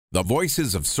The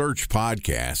Voices of Search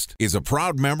podcast is a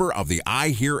proud member of the I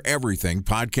Hear Everything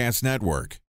podcast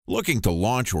network. Looking to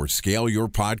launch or scale your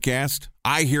podcast?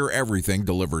 I Hear Everything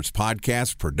delivers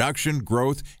podcast production,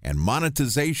 growth, and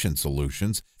monetization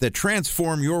solutions that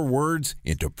transform your words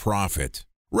into profit.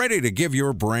 Ready to give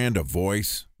your brand a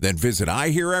voice? Then visit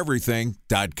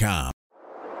iheareverything.com.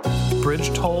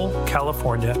 Bridge toll,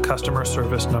 California, customer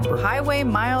service number. Highway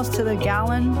miles to the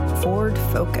gallon, Ford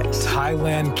Focus.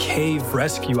 Thailand cave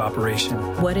rescue operation.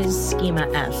 What is Schema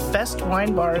F? Best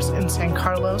wine bars in San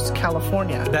Carlos,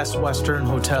 California. Best Western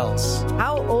hotels.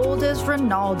 How old is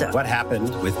Ronaldo? What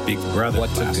happened with Big Brother?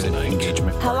 What's a good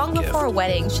engagement? How long before a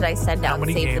wedding should I send out How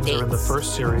many save games the dates? are in the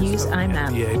first series? Use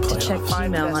IMAP to check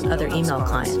email on other email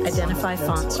clients. Identify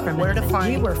fonts from Where to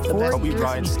find We were the 4 best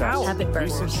years out. Habit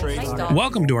burgers.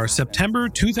 Welcome to our September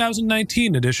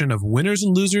 2019 edition of Winners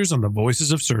and Losers on the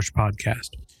Voices of Search podcast.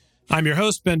 I'm your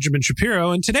host, Benjamin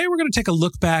Shapiro, and today we're going to take a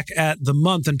look back at the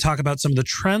month and talk about some of the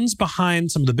trends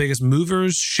behind some of the biggest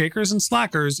movers, shakers, and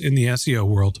slackers in the SEO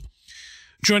world.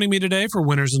 Joining me today for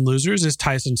Winners and Losers is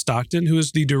Tyson Stockton, who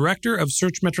is the director of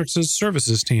Searchmetrics'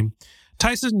 services team.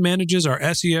 Tyson manages our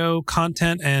SEO,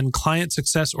 content, and client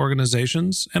success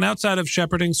organizations, and outside of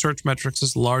shepherding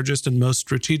Searchmetrics' largest and most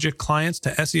strategic clients to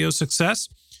SEO success,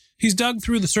 he's dug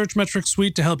through the Searchmetrics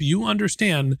suite to help you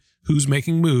understand who's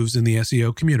making moves in the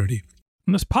SEO community.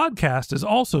 And this podcast is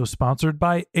also sponsored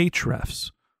by Ahrefs.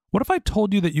 What if I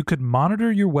told you that you could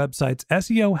monitor your website's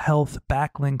SEO health,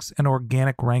 backlinks, and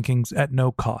organic rankings at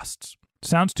no costs?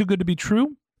 Sounds too good to be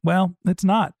true? Well, it's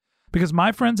not, because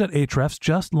my friends at Ahrefs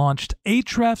just launched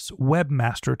Ahrefs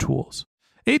Webmaster Tools.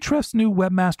 Ahrefs' new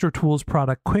Webmaster Tools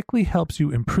product quickly helps you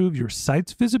improve your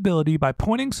site's visibility by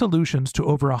pointing solutions to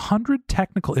over 100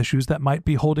 technical issues that might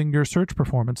be holding your search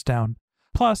performance down.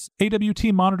 Plus, AWT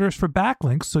monitors for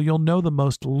backlinks so you'll know the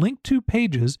most linked to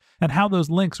pages and how those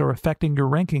links are affecting your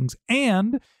rankings.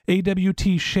 And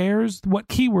AWT shares what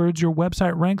keywords your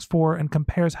website ranks for and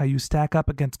compares how you stack up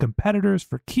against competitors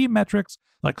for key metrics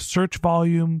like search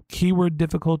volume, keyword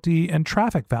difficulty, and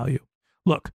traffic value.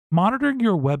 Look, monitoring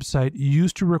your website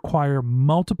used to require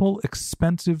multiple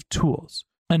expensive tools.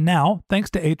 And now, thanks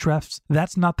to Ahrefs,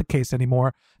 that's not the case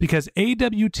anymore because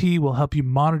AWT will help you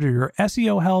monitor your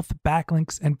SEO health,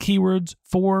 backlinks, and keywords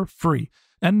for free.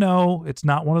 And no, it's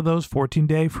not one of those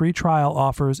 14-day free trial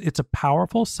offers. It's a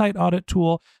powerful site audit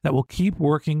tool that will keep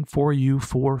working for you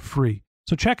for free.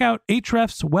 So check out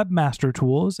Ahrefs Webmaster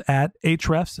Tools at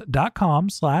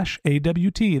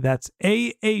ahrefs.com/AWT. That's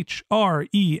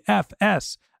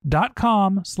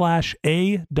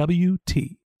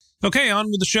ahrefs.com/AWT. Okay, on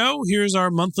with the show. Here's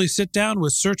our monthly sit-down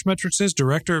with Searchmetrics'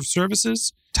 Director of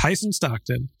Services, Tyson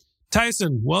Stockton.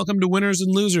 Tyson, welcome to Winners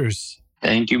and Losers.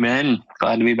 Thank you, Ben.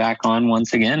 Glad to be back on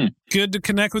once again. Good to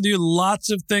connect with you. Lots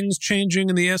of things changing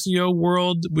in the SEO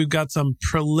world. We've got some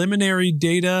preliminary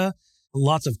data,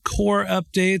 lots of core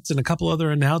updates, and a couple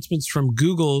other announcements from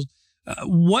Google.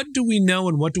 What do we know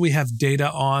and what do we have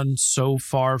data on so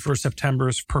far for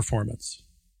September's performance?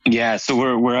 Yeah, so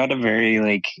we're at a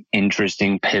very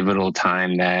interesting pivotal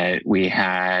time that we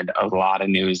had a lot of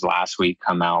news last week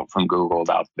come out from Google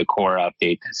about the core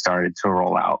update that started to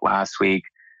roll out last week,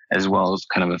 as well as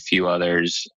kind of a few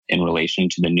others in relation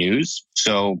to the news.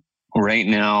 So right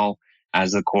now,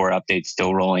 as the core update's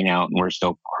still rolling out and we're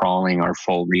still crawling our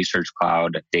full Research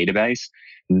Cloud database,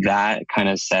 that kind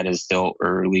of set is still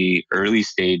early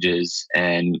stages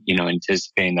and,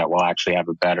 anticipating that we'll actually have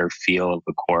a better feel of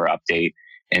the core update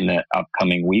in the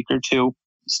upcoming week or two.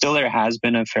 Still, there has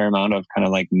been a fair amount of kind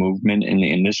of movement in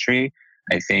the industry.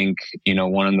 I think,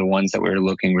 one of the ones that we were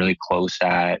looking really close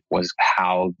at was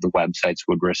how the websites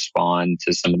would respond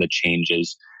to some of the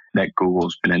changes that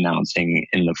Google's been announcing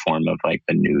in the form of the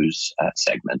news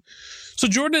segment. So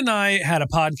Jordan and I had a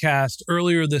podcast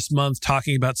earlier this month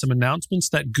talking about some announcements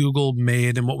that Google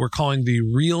made in what we're calling the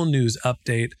Real News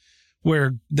Update,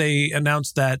 where they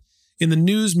announced that in the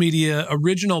news media,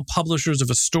 original publishers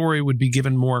of a story would be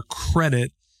given more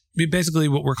credit. Basically,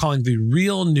 what we're calling the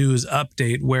Real News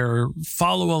Update, where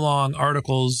follow-along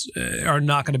articles are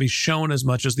not going to be shown as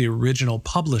much as the original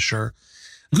publisher.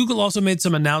 Google also made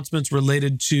some announcements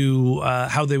related to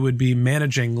how they would be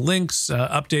managing links,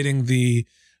 updating the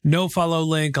no-follow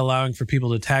link, allowing for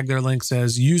people to tag their links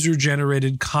as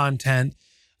user-generated content,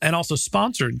 and also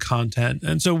sponsored content.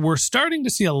 And so we're starting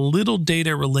to see a little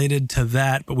data related to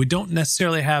that, but we don't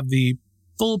necessarily have the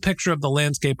full picture of the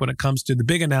landscape when it comes to the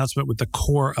big announcement with the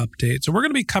core update. So we're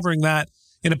going to be covering that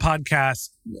in a podcast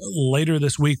later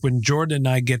this week when Jordan and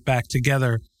I get back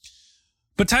together.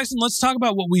 But Tyson, let's talk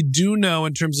about what we do know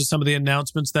in terms of some of the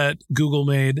announcements that Google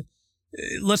made.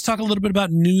 Let's talk a little bit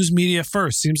about news media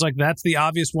first. Seems like that's the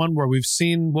obvious one where we've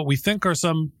seen what we think are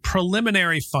some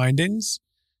preliminary findings.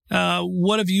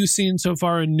 What have you seen so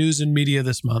far in news and media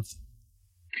this month?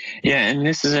 Yeah, and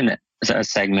this is a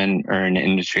segment or an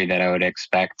industry that I would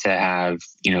expect to have,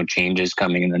 changes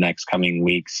coming in the next coming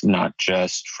weeks, not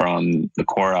just from the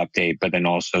core update, but then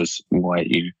also what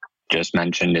you just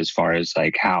mentioned as far as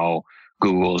like how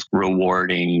Google's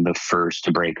rewarding the first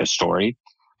to break a story.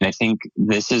 And I think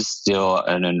this is still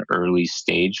at an early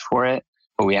stage for it,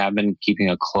 but we have been keeping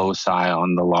a close eye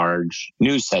on the large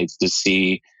news sites to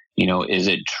see, is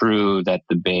it true that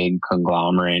the big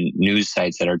conglomerate news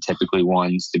sites that are typically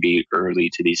ones to be early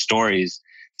to these stories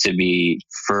to be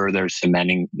further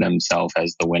cementing themselves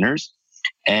as the winners?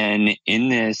 And in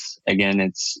this, again,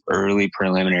 it's early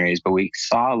preliminaries, but we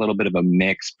saw a little bit of a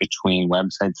mix between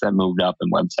websites that moved up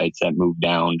and websites that moved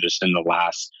down just in the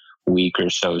last week or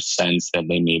so since that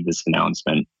they made this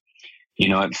announcement.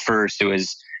 At first it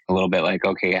was a little bit like,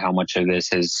 okay, how much of this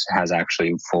has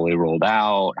actually fully rolled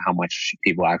out? How much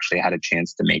people actually had a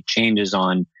chance to make changes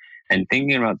on? And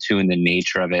thinking about too in the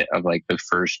nature of it, of like the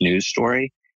first news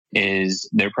story, is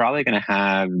they're probably going to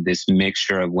have this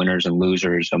mixture of winners and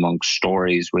losers amongst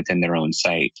stories within their own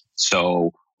site.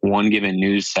 So one given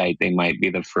news site, they might be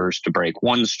the first to break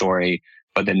one story,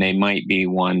 but then they might be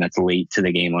one that's late to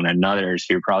the game on another. So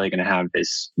you're probably going to have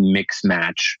this mix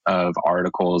match of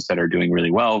articles that are doing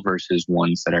really well versus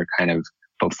ones that are kind of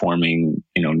performing,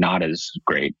 not as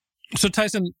great. So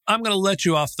Tyson, I'm going to let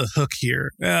you off the hook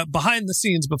here. Behind the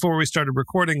scenes, before we started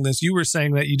recording this, you were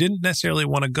saying that you didn't necessarily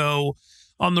want to go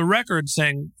on the record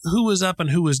saying who was up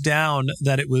and who was down,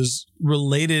 that it was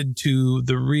related to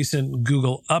the recent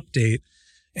Google update.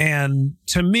 And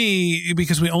to me,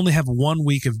 because we only have 1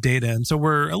 week of data, and so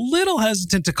we're a little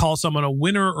hesitant to call someone a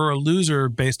winner or a loser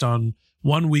based on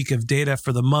 1 week of data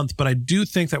for the month. But I do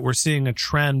think that we're seeing a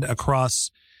trend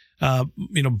across,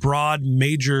 broad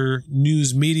major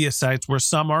news media sites where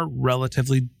some are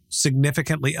relatively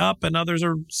significantly up and others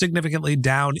are significantly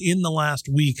down in the last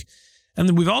week. And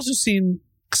then we've also seen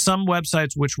some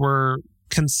websites which were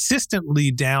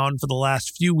consistently down for the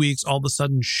last few weeks all of a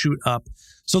sudden shoot up.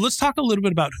 So let's talk a little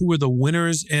bit about who are the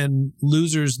winners and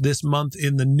losers this month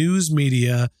in the news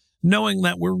media, knowing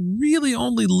that we're really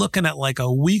only looking at like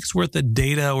a week's worth of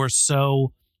data or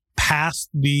so past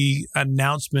the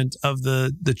announcement of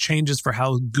the changes for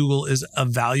how Google is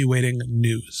evaluating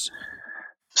news.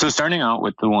 So starting out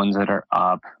with the ones that are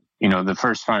up, the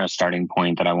first kind of starting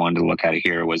point that I wanted to look at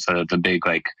here was the big,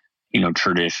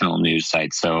 traditional news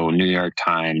sites. So New York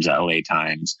Times, LA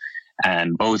Times,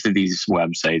 and both of these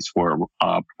websites were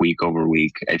up week over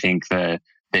week. I think the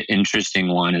interesting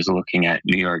one is looking at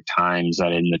New York Times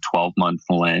that in the 12-month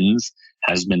lens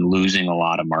has been losing a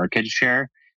lot of market share.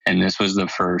 And this was the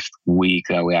first week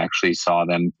that we actually saw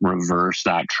them reverse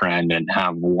that trend and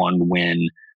have one win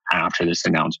after this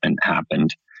announcement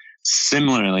happened.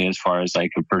 Similarly, as far as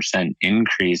like a percent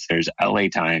increase, there's LA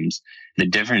Times. The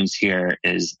difference here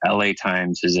is LA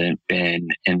Times hasn't been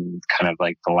in kind of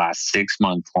like the last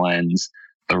 6-month lens.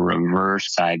 The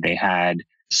reverse side, they had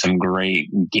some great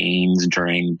gains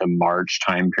during the March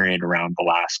time period around the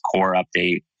last core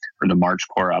update or the March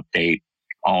core update.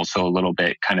 Also a little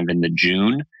bit kind of in the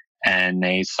June. And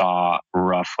they saw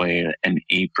roughly an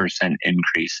 8%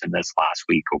 increase in this last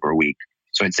week over week.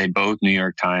 So I'd say both New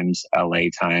York Times, LA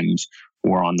Times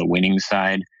were on the winning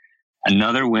side.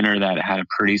 Another winner that had a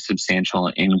pretty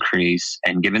substantial increase,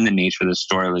 and given the nature of the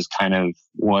story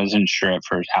wasn't sure at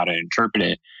first how to interpret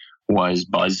it, was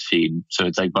BuzzFeed. So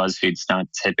it's like BuzzFeed's not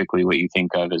typically what you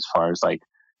think of as far as like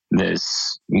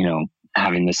this,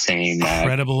 having the same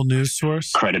credible news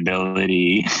source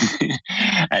credibility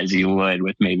as you would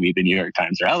with maybe the New York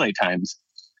Times or LA Times.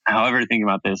 However, thinking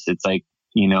about this, it's like,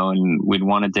 and we'd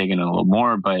want to dig in a little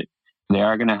more, but they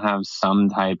are going to have some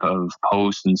type of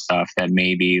posts and stuff that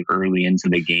may be early into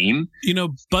the game.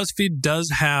 BuzzFeed does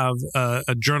have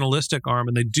a journalistic arm,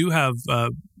 and they do have, a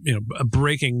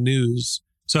breaking news.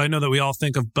 So I know that we all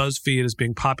think of BuzzFeed as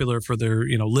being popular for their,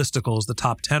 listicles, the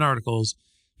top 10 articles,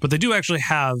 but they do actually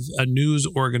have a news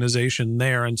organization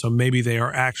there. And so maybe they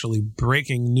are actually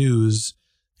breaking news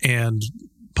and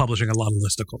publishing a lot of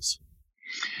listicles.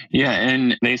 Yeah,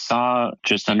 and they saw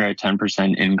just under a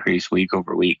 10% increase week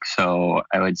over week. So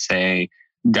I would say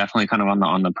definitely kind of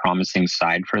on the promising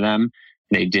side for them.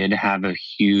 They did have a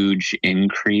huge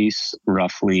increase,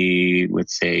 roughly,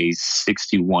 let's say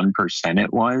 61%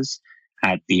 it was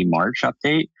at the March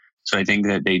update. So I think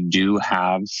that they do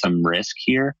have some risk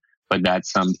here, but that's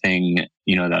something,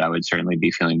 that I would certainly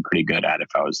be feeling pretty good at if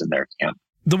I was in their camp.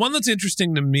 The one that's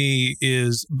interesting to me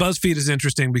is BuzzFeed is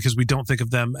interesting because we don't think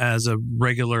of them as a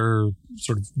regular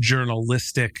sort of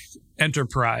journalistic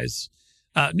enterprise.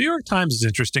 New York Times is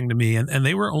interesting to me, and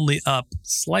they were only up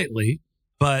slightly,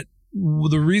 but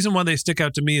the reason why they stick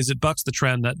out to me is it bucks the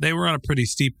trend that they were on a pretty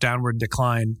steep downward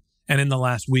decline. And in the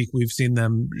last week, we've seen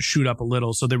them shoot up a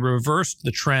little. So they reversed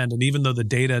the trend. And even though the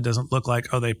data doesn't look like,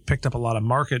 they picked up a lot of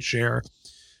market share,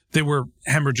 they were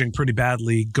hemorrhaging pretty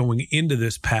badly going into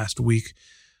this past week.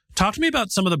 Talk to me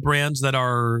about some of the brands that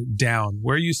are down.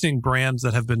 Where are you seeing brands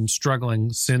that have been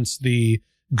struggling since the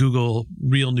Google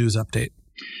Real News update?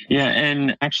 Yeah,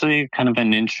 and actually kind of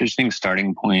an interesting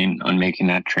starting point on making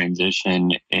that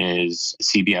transition is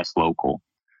CBS Local.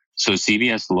 So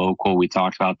CBS Local, we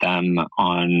talked about them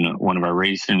on one of our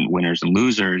recent winners and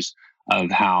losers of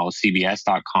how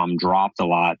CBS.com dropped a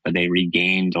lot, but they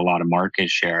regained a lot of market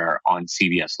share on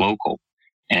CBS Local.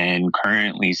 And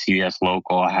currently CBS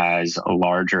Local has a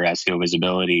larger SEO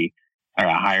visibility or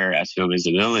a higher SEO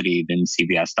visibility than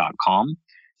CBS.com.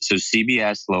 So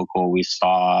CBS Local, we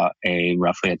saw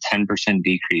roughly a 10%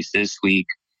 decrease this week.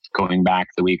 Going back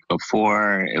the week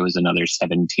before, it was another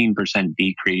 17%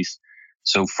 decrease.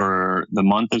 So for the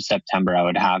month of September, I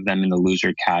would have them in the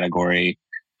loser category.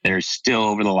 They're still,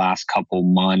 over the last couple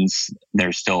months,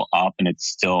 they're still up and it's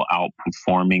still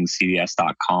outperforming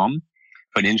CBS.com.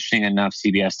 But interesting enough,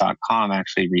 CBS.com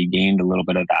actually regained a little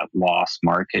bit of that lost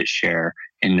market share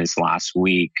in this last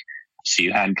week. So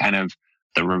you had kind of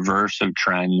the reverse of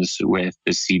trends with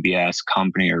the CBS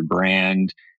company or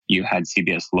brand. You had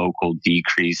CBS Local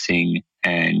decreasing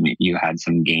and you had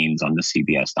some gains on the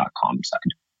CBS.com side.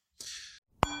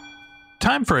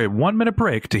 Time for a 1-minute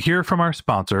break to hear from our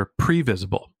sponsor,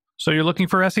 Previsible. So you're looking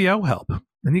for SEO help,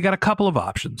 and you got a couple of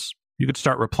options. You could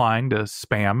start replying to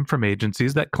spam from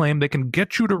agencies that claim they can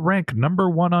get you to rank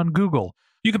 #1 on Google.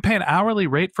 You can pay an hourly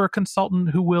rate for a consultant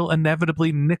who will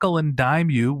inevitably nickel and dime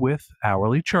you with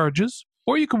hourly charges.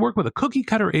 Or you can work with a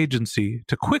cookie-cutter agency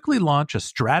to quickly launch a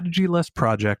strategy-less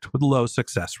project with low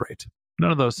success rate. None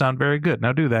of those sound very good,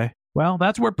 now do they? Well,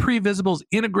 that's where Previsible's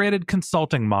integrated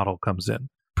consulting model comes in.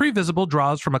 Previsible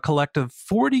draws from a collective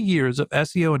 40 years of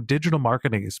SEO and digital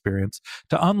marketing experience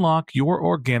to unlock your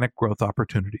organic growth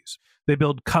opportunities. They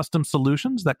build custom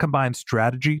solutions that combine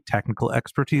strategy, technical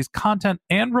expertise, content,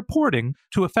 and reporting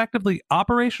to effectively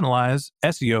operationalize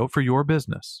SEO for your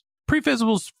business.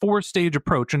 Previsible's 4-stage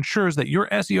approach ensures that your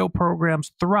SEO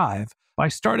programs thrive by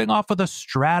starting off with a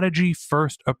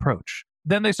strategy-first approach.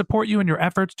 Then they support you in your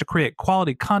efforts to create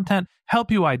quality content,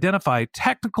 help you identify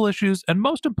technical issues, and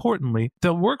most importantly,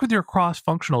 they'll work with your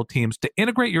cross-functional teams to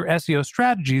integrate your SEO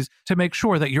strategies to make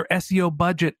sure that your SEO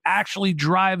budget actually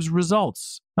drives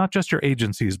results, not just your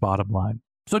agency's bottom line.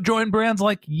 So join brands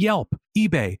like Yelp,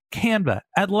 eBay, Canva,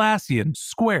 Atlassian,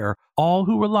 Square, all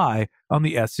who rely on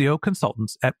the SEO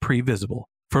consultants at Previsible.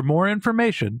 For more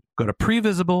information, go to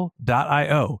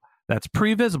previsible.io. That's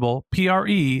Previsible,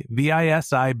 Previsible.io.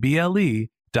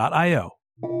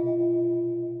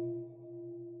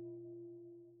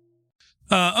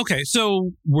 Okay,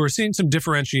 so we're seeing some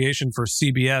differentiation for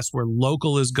CBS where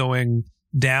local is going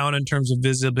down in terms of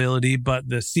visibility, but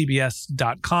the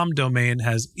CBS.com domain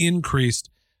has increased.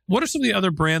 What are some of the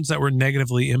other brands that were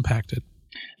negatively impacted?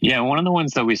 Yeah, one of the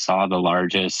ones that we saw the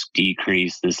largest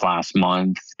decrease this last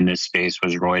month in this space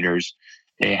was Reuters.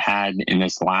 They had in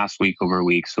this last week over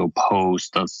week, so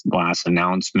post the last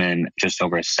announcement, just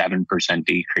over a 7%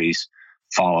 decrease,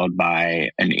 followed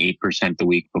by an 8% the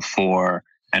week before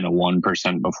and a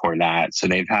 1% before that. So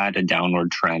they've had a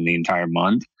downward trend the entire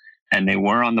month, and they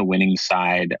were on the winning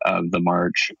side of the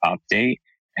March update.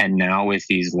 And now with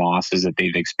these losses that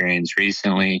they've experienced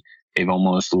recently, they've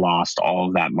almost lost all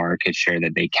of that market share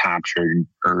that they captured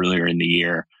earlier in the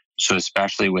year. So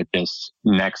especially with this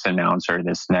next announcer,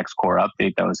 this next core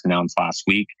update that was announced last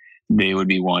week, they would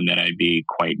be one that I'd be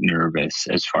quite nervous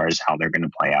as far as how they're going to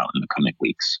play out in the coming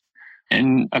weeks.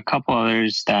 And a couple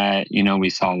others that, we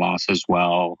saw loss as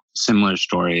well. Similar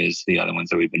story as the other ones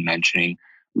that we've been mentioning.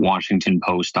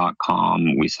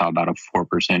 WashingtonPost.com, we saw about a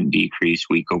 4% decrease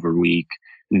week over week.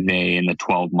 They, in the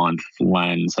 12-month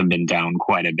lens, have been down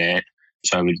quite a bit.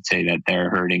 So I would say that they're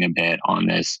hurting a bit on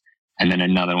this. And then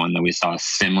another one that we saw a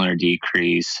similar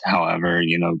decrease. However,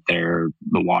 the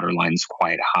waterline's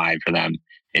quite high for them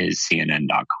is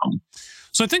CNN.com.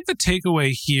 So I think the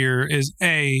takeaway here is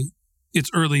it's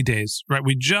early days, right?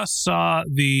 We just saw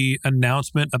the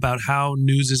announcement about how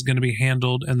news is going to be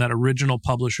handled and that original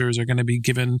publishers are going to be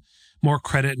given more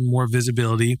credit and more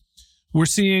visibility. We're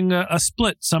seeing a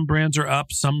split. Some brands are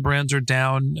up, some brands are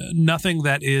down. Nothing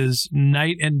that is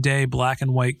night and day, black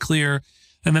and white clear.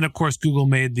 And then, of course, Google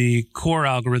made the core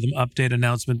algorithm update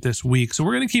announcement this week. So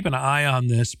we're going to keep an eye on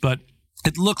this, but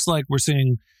it looks like we're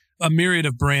seeing a myriad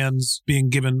of brands being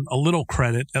given a little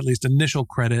credit, at least initial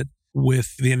credit,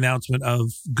 with the announcement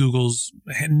of Google's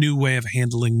new way of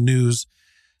handling news.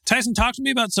 Tyson, talk to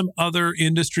me about some other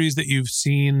industries that you've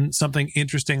seen something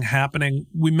interesting happening.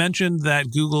 We mentioned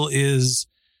that Google is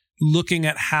looking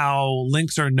at how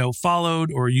links are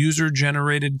no-followed or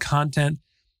user-generated content.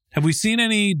 Have we seen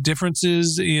any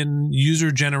differences in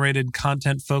user-generated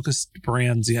content-focused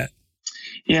brands yet?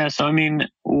 Yeah, so I mean,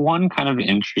 one kind of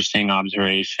interesting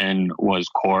observation was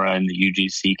Quora in the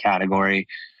UGC category.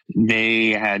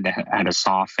 They had a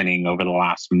softening over the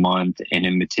last month, and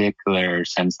in particular,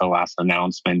 since the last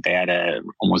announcement, they had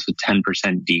almost a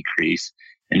 10% decrease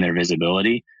in their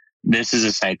visibility. This is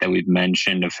a site that we've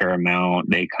mentioned a fair amount.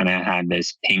 They kind of had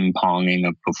this ping-ponging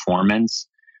of performance,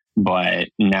 but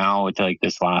now it's like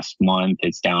this last month,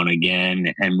 it's down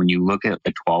again. And when you look at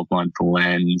the 12-month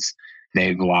lens,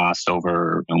 they've lost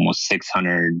over almost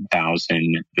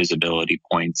 600,000 visibility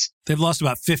points. They've lost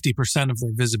about 50% of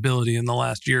their visibility in the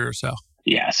last year or so.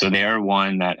 Yeah, so they are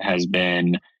one that has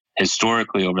been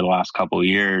historically over the last couple of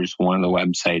years, one of the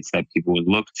websites that people would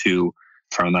look to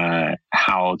from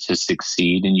how to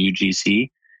succeed in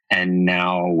UGC. And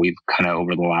now we've kind of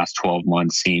over the last 12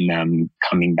 months seen them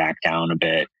coming back down a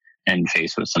bit and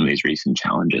faced with some of these recent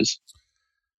challenges.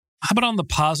 How about on the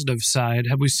positive side?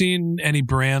 Have we seen any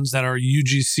brands that are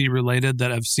UGC related that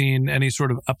have seen any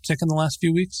sort of uptick in the last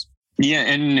few weeks? Yeah,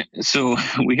 and so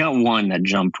we got one that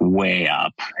jumped way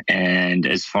up. And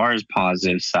as far as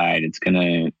positive side, it's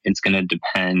gonna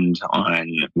depend on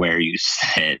where you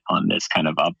sit on this kind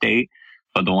of update.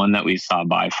 But the one that we saw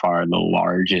by far the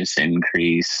largest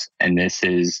increase, and this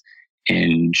is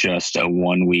in just a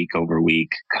 1 week over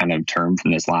week kind of term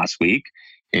from this last week,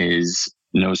 is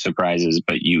no surprises,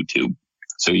 but YouTube.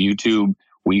 So YouTube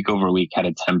week over week had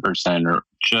a 10% or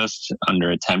just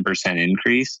under a 10%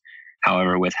 increase.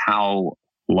 However, with how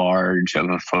large of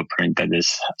a footprint that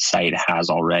this site has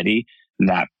already,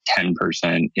 that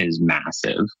 10% is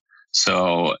massive.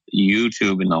 So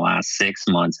YouTube in the last 6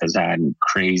 months has had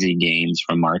crazy gains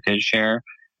from market share.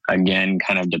 Again,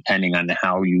 kind of depending on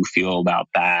how you feel about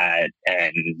that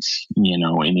and,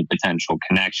 any potential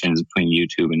connections between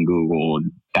YouTube and Google,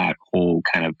 that whole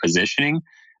kind of positioning.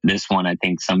 This one, I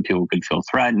think some people could feel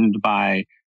threatened by,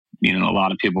 a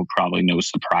lot of people probably no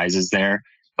surprises there.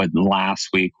 But last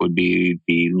week would be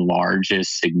the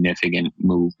largest significant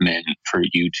movement for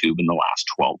YouTube in the last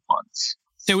 12 months.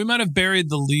 Yeah, we might have buried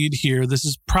the lead here. This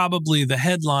is probably the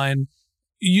headline.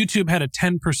 YouTube had a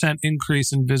 10%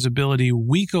 increase in visibility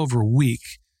week over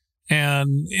week.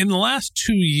 And in the last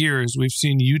 2 years, we've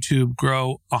seen YouTube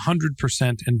grow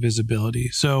 100% in visibility.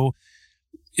 So,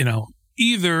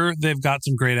 either they've got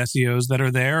some great SEOs that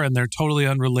are there and they're totally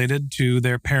unrelated to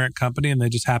their parent company and they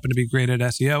just happen to be great at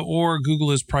SEO, or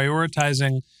Google is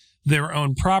prioritizing their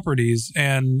own properties.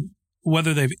 And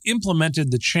whether they've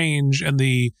implemented the change and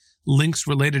the links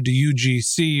related to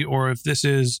UGC, or if this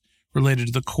is related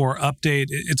to the core update,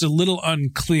 it's a little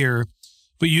unclear.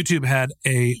 But YouTube had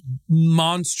a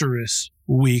monstrous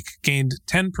week, gained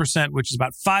 10%, which is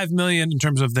about 5 million in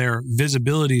terms of their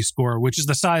visibility score, which is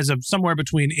the size of somewhere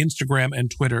between Instagram and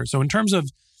Twitter. So in terms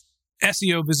of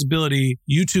SEO visibility,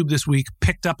 YouTube this week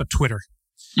picked up a Twitter.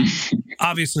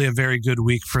 Obviously a very good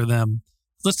week for them.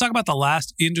 Let's talk about the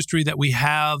last industry that we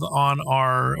have on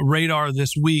our radar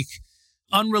this week.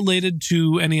 Unrelated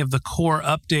to any of the core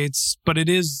updates, but it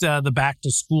is the back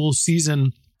to school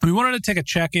season. We wanted to take a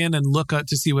check-in and look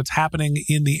to see what's happening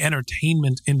in the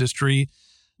entertainment industry.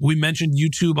 We mentioned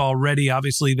YouTube already.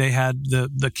 Obviously, they had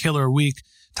the killer week.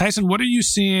 Tyson, what are you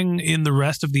seeing in the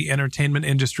rest of the entertainment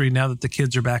industry now that the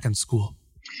kids are back in school?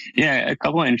 Yeah, a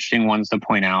couple of interesting ones to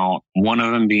point out. One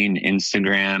of them being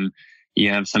Instagram. You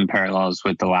have some parallels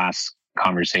with the last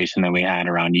conversation that we had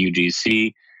around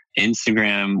UGC.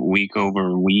 Instagram week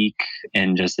over week,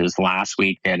 and just this last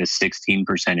week, they had a 16%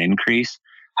 increase.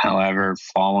 However,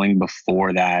 following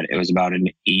before that, it was about an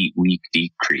 8-week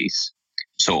decrease.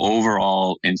 So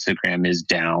overall, Instagram is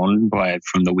down, but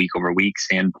from the week over week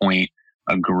standpoint,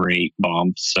 a great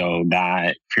bump. So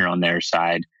that, if you're on their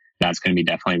side, that's going to be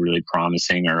definitely really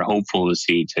promising or hopeful to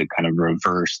see to kind of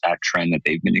reverse that trend that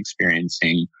they've been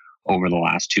experiencing over the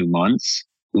last 2 months.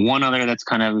 One other that's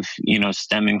kind of,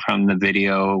 stemming from the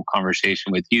video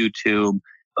conversation with YouTube,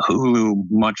 Hulu,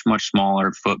 much, much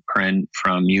smaller footprint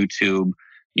from YouTube.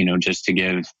 Just to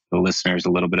give the listeners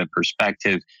a little bit of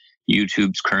perspective,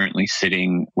 YouTube's currently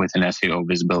sitting with an SEO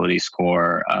visibility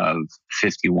score of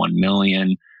 51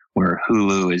 million, where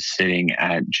Hulu is sitting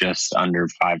at just under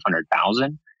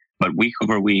 500,000. But week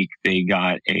over week, they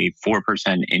got a 4%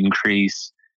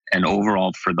 increase. And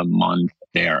overall for the month,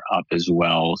 they are up as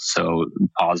well. So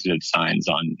positive signs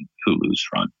on Hulu's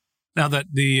front. Now that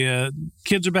the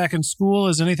kids are back in school,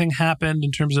 has anything happened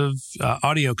in terms of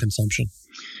audio consumption?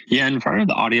 Yeah, in front of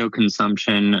the audio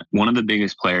consumption, one of the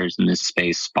biggest players in this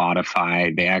space,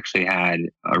 Spotify, they actually had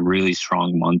a really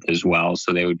strong month as well.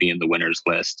 So they would be in the winners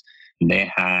list. They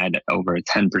had over a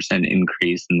 10%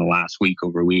 increase in the last week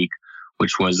over week,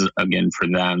 which was, again, for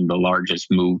them, the largest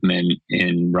movement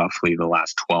in roughly the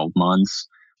last 12 months.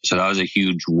 So that was a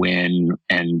huge win.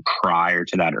 And prior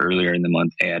to that, earlier in the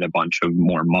month, they had a bunch of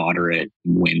more moderate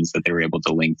wins that they were able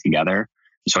to link together.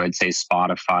 So I'd say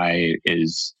Spotify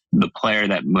is the player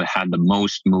that had the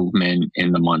most movement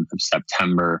in the month of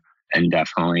September and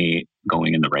definitely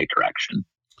going in the right direction.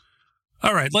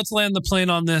 All right, let's land the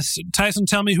plane on this. Tyson,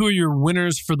 tell me, who are your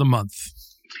winners for the month?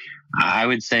 I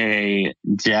would say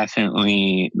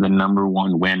definitely the number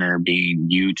one winner being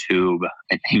YouTube.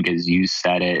 I think, as you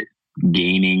said it,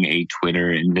 gaining a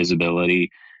Twitter invisibility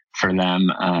for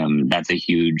them. That's a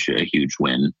huge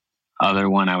win. Other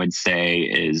one I would say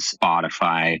is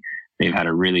Spotify. They've had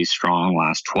a really strong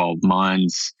last 12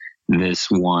 months. This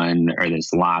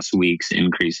last week's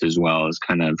increase as well has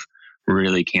kind of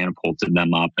really catapulted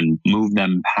them up and moved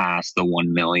them past the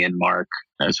 1 million mark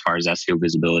as far as SEO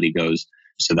visibility goes.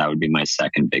 So that would be my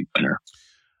second big winner.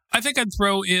 I think I'd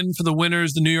throw in for the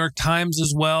winners the New York Times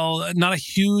as well. Not a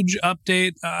huge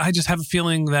update. I just have a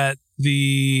feeling that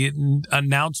the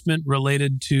announcement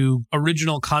related to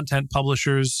original content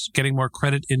publishers getting more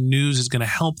credit in news is going to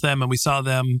help them. And we saw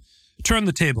them turn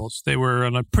the tables. They were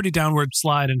on a pretty downward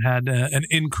slide and had an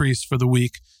increase for the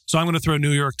week. So I'm going to throw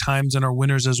New York Times in our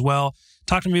winners as well.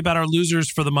 Talk to me about our losers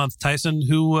for the month, Tyson.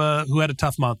 Who had a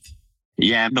tough month?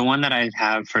 Yeah, the one that I'd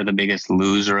have for the biggest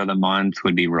loser of the month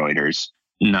would be Reuters.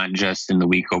 Not just in the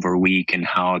week over week and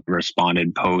how it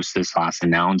responded post this last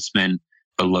announcement,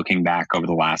 but looking back over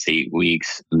the last 8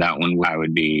 weeks, that one I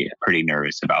would be pretty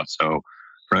nervous about. So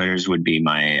Reuters would be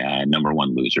my number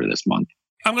one loser this month.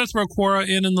 I'm going to throw Quora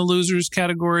in the losers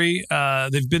category.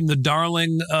 They've been the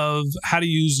darling of how to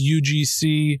use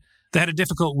UGC. They had a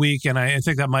difficult week, and I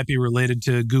think that might be related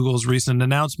to Google's recent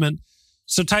announcement.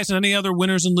 So Tyson, any other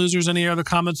winners and losers? Any other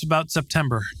comments about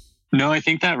September? No, I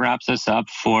think that wraps us up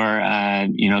for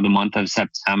the month of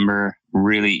September.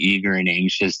 Really eager and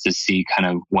anxious to see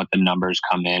kind of what the numbers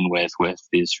come in with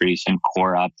this recent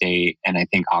core update. And I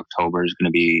think October is going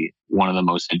to be one of the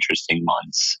most interesting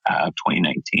months of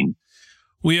 2019.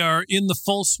 We are in the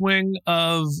full swing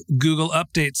of Google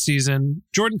update season.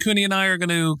 Jordan Cooney and I are going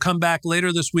to come back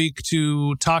later this week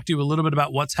to talk to you a little bit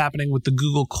about what's happening with the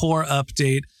Google core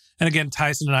update. And again,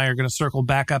 Tyson and I are going to circle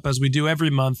back up as we do every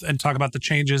month and talk about the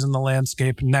changes in the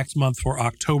landscape next month for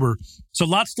October. So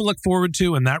lots to look forward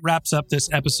to, and that wraps up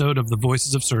this episode of the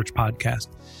Voices of Search podcast.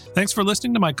 Thanks for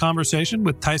listening to my conversation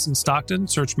with Tyson Stockton,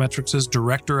 Searchmetrics'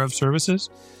 Director of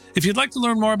Services. If you'd like to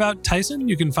learn more about Tyson,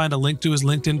 you can find a link to his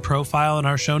LinkedIn profile in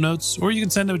our show notes, or you can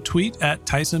send him a tweet at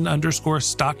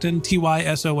Tyson_Stockton,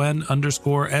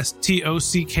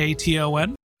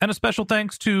 TYSON_STOCKTON. And a special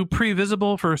thanks to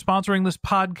Previsible for sponsoring this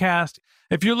podcast.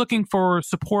 If you're looking for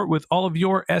support with all of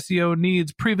your SEO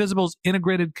needs, Previsible's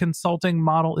integrated consulting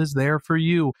model is there for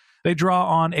you. They draw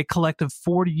on a collective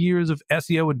 40 years of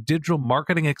SEO and digital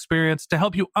marketing experience to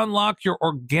help you unlock your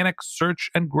organic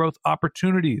search and growth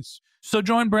opportunities. So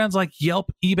join brands like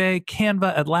Yelp, eBay,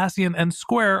 Canva, Atlassian, and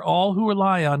Square, all who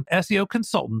rely on SEO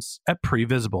consultants at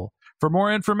Previsible. For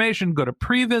more information, go to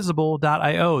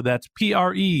previsible.io. That's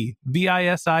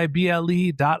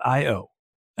previsible.io.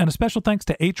 And a special thanks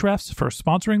to Ahrefs for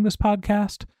sponsoring this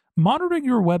podcast. Monitoring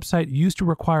your website used to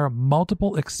require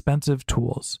multiple expensive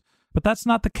tools, but that's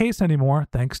not the case anymore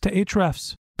thanks to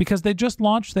Ahrefs, because they just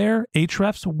launched their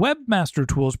Ahrefs Webmaster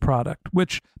Tools product,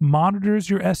 which monitors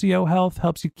your SEO health,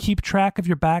 helps you keep track of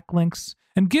your backlinks,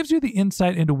 and gives you the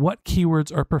insight into what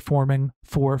keywords are performing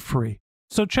for free.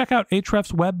 So check out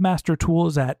Ahrefs Webmaster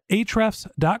Tools at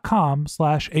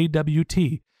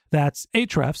ahrefs.com/AWT. That's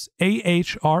Ahrefs,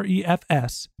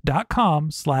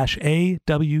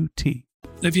 AHREFS.com/AWT.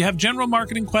 If you have general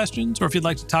marketing questions, or if you'd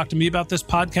like to talk to me about this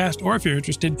podcast, or if you're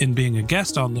interested in being a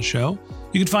guest on the show,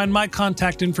 you can find my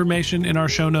contact information in our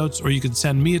show notes, or you can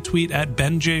send me a tweet at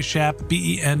BenJShap,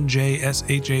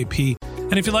 BenJSHAP.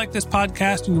 And if you like this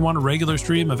podcast and you want a regular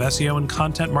stream of SEO and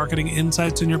content marketing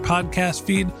insights in your podcast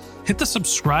feed, hit the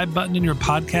subscribe button in your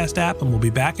podcast app, and we'll be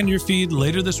back in your feed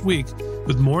later this week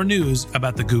with more news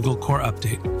about the Google Core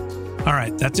Update. All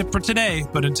right, that's it for today.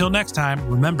 But until next time,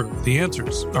 remember, the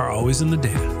answers are always in the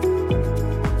data.